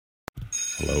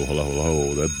Hello, hello,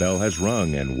 hello. The bell has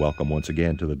rung, and welcome once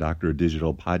again to the Dr.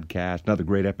 Digital Podcast. Another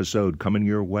great episode coming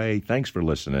your way. Thanks for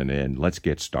listening in. Let's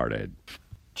get started.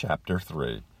 Chapter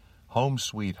 3, Home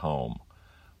Sweet Home.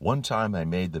 One time I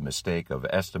made the mistake of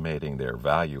estimating their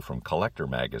value from collector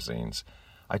magazines.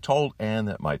 I told Ann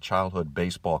that my childhood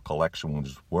baseball collection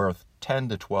was worth 10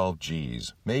 to 12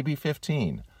 G's, maybe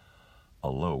 15. A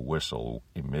low whistle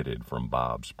emitted from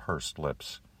Bob's pursed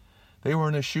lips. They were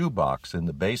in a shoebox in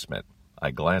the basement. I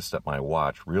glanced at my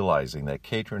watch, realizing that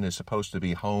Katrin is supposed to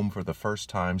be home for the first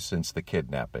time since the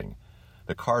kidnapping.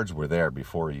 The cards were there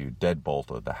before you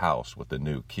deadbolted the house with the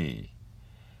new key.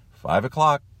 5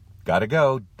 o'clock. Gotta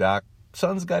go, Doc.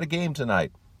 Son's got a game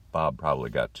tonight. Bob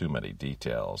probably got too many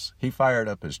details. He fired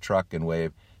up his truck and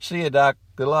waved, "See ya, Doc.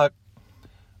 Good luck."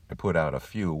 I put out a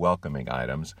few welcoming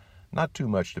items, not too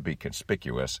much to be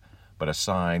conspicuous, but a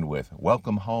sign with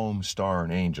 "Welcome Home, Star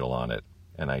and Angel" on it,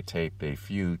 and I taped a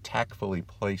few tactfully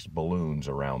placed balloons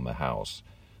around the house.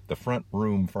 The front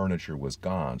room furniture was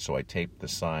gone, so I taped the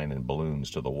sign and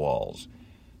balloons to the walls.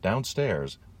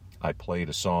 Downstairs, I played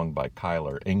a song by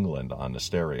Kyler England on the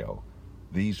stereo.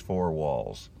 These four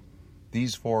walls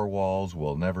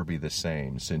will never be the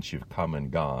same since you've come and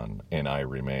gone, and I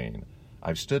remain.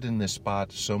 I've stood in this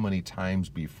spot so many times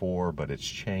before, but it's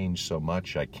changed so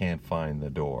much I can't find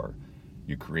the door.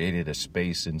 You created a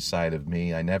space inside of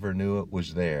me. I never knew it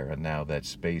was there, and now that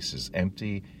space is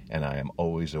empty, and I am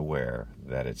always aware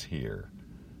that it's here.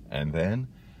 And then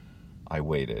I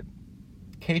waited.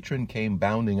 Katrin came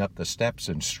bounding up the steps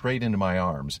and straight into my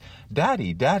arms.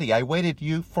 Daddy, I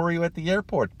waited for you at the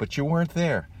airport, but you weren't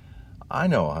there." "I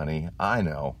know, honey, I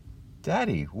know."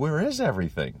 "Daddy, where is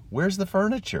everything? Where's the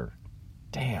furniture?"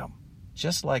 Damn,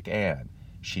 just like Ann,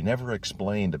 she never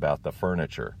explained about the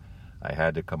furniture. I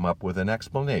had to come up with an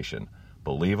explanation.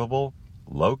 Believable,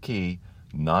 low-key,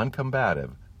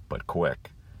 non-combative, but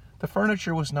quick. "The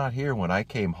furniture was not here when I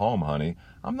came home, honey.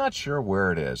 I'm not sure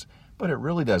where it is, but it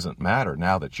really doesn't matter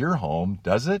now that you're home,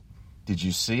 does it? Did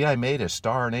you see I made a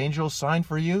star and angel sign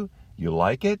for you? You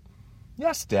like it?"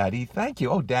 "Yes, Daddy, thank you.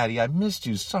 Oh, Daddy, I missed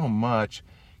you so much."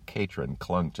 Katrin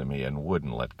clung to me and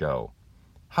wouldn't let go.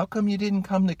 "How come you didn't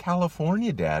come to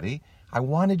California, Daddy? I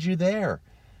wanted you there."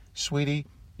 "Sweetie,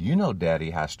 you know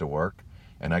Daddy has to work,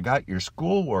 and I got your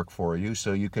schoolwork for you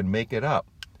so you can make it up.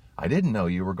 I didn't know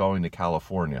you were going to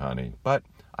California, honey, but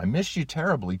I miss you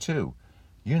terribly, too.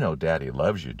 You know Daddy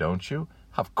loves you, don't you?"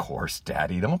 "Of course,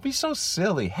 Daddy. Don't be so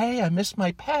silly. Hey, I miss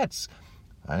my pets."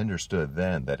 I understood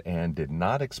then that Ann did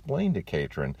not explain to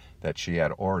Katrin that she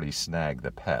had already snagged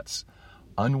the pets.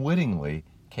 Unwittingly,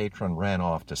 Katrin ran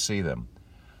off to see them.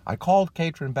 I called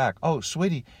Katrin back. "Oh,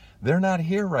 sweetie, they're not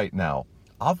here right now.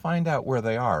 I'll find out where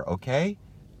they are, okay?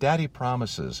 Daddy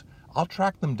promises. I'll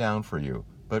track them down for you.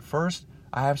 But first,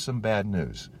 I have some bad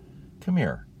news. Come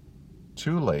here."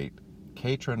 Too late,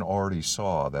 Katrin already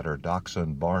saw that her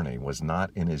dachshund Barney was not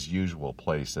in his usual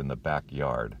place in the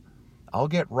backyard. "I'll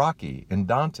get Rocky and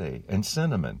Dante and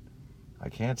Cinnamon." I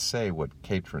can't say what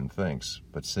Katrin thinks,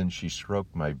 but since she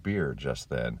stroked my beard just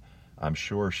then, I'm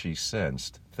sure she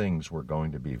sensed things were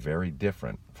going to be very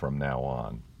different from now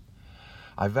on.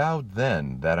 I vowed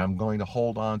then that I'm going to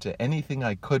hold on to anything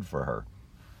I could for her.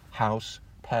 House,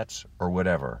 pets, or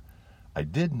whatever. I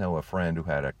did know a friend who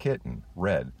had a kitten,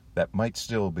 Red, that might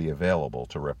still be available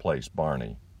to replace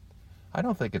Barney. I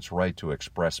don't think it's right to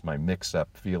express my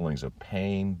mix-up feelings of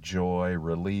pain, joy,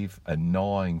 relief, and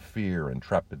gnawing fear and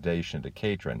trepidation to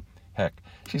Katrin. Heck,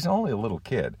 she's only a little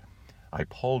kid. I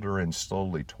pulled her in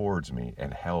slowly towards me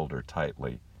and held her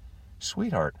tightly.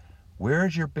 "Sweetheart,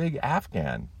 where's your big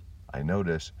Afghan?" I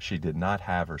noticed she did not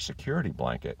have her security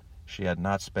blanket. She had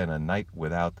not spent a night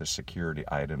without the security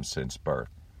item since birth.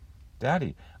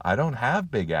 "Daddy, I don't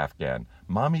have big Afghan.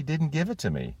 Mommy didn't give it to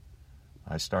me."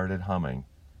 I started humming,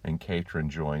 and Katrin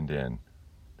joined in.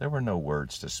 There were no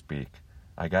words to speak.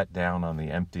 I got down on the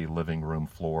empty living room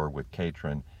floor with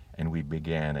Katrin, and we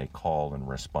began a call and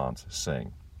response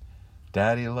sing.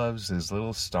 "Daddy loves his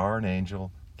little star and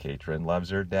angel. Katrin loves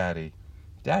her daddy.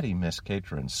 Daddy missed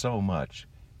Katrin so much.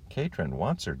 Katrin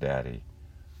wants her daddy.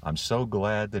 I'm so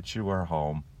glad that you are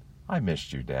home. I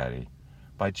missed you, Daddy."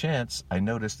 By chance, I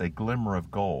noticed a glimmer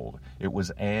of gold. It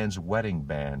was Ann's wedding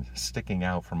band sticking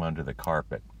out from under the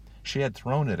carpet. She had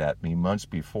thrown it at me months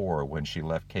before when she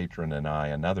left Katrin and I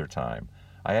another time.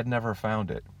 I had never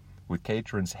found it. With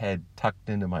Katrin's head tucked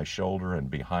into my shoulder and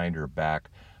behind her back,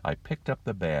 I picked up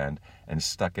the band and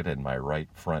stuck it in my right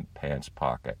front pants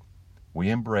pocket. We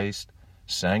embraced,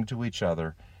 sang to each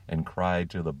other, and cried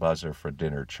till the buzzer for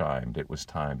dinner chimed. It was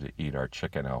time to eat our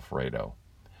chicken Alfredo.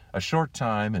 A short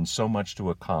time and so much to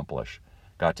accomplish.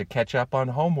 Got to catch up on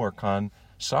homework, hon.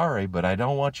 Sorry, but I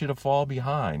don't want you to fall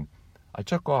behind. I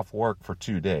took off work for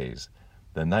 2 days.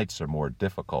 The nights are more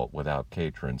difficult without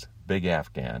Katrin's big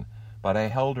Afghan, but I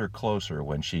held her closer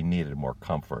when she needed more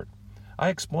comfort. I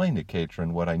explained to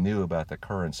Katrin what I knew about the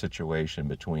current situation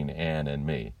between Anne and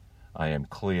me. I am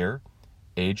clear,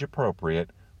 age-appropriate,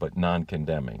 but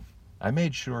non-condemning. I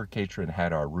made sure Katrin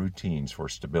had our routines for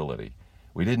stability.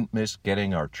 We didn't miss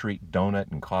getting our treat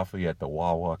donut and coffee at the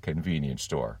Wawa convenience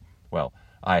store. Well,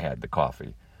 I had the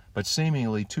coffee, but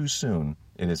seemingly too soon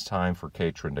it is time for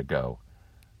Katrin to go.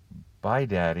 Bye,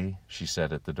 Daddy, she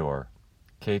said at the door.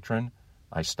 Katrin,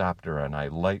 I stopped her and I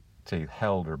lightly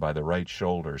held her by the right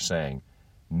shoulder, saying,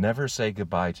 never say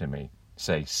goodbye to me.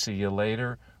 Say see you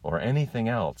later or anything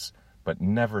else, but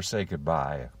never say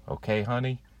goodbye. Okay,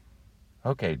 honey?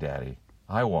 Okay, Daddy.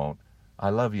 I won't. I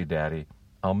love you, Daddy.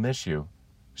 I'll miss you.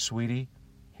 Sweetie,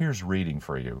 here's reading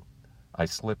for you. I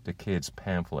slipped a kid's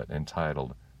pamphlet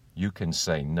entitled, You Can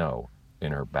Say No,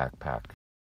 in her backpack.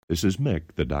 This is Mick,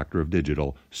 the Doctor of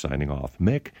Digital, signing off.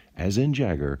 Mick, as in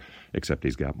Jagger, except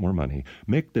he's got more money.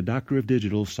 Mick, the Doctor of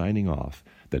Digital, signing off.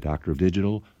 The Doctor of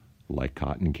Digital, like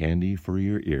cotton candy for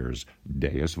your ears.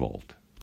 Deus Volt.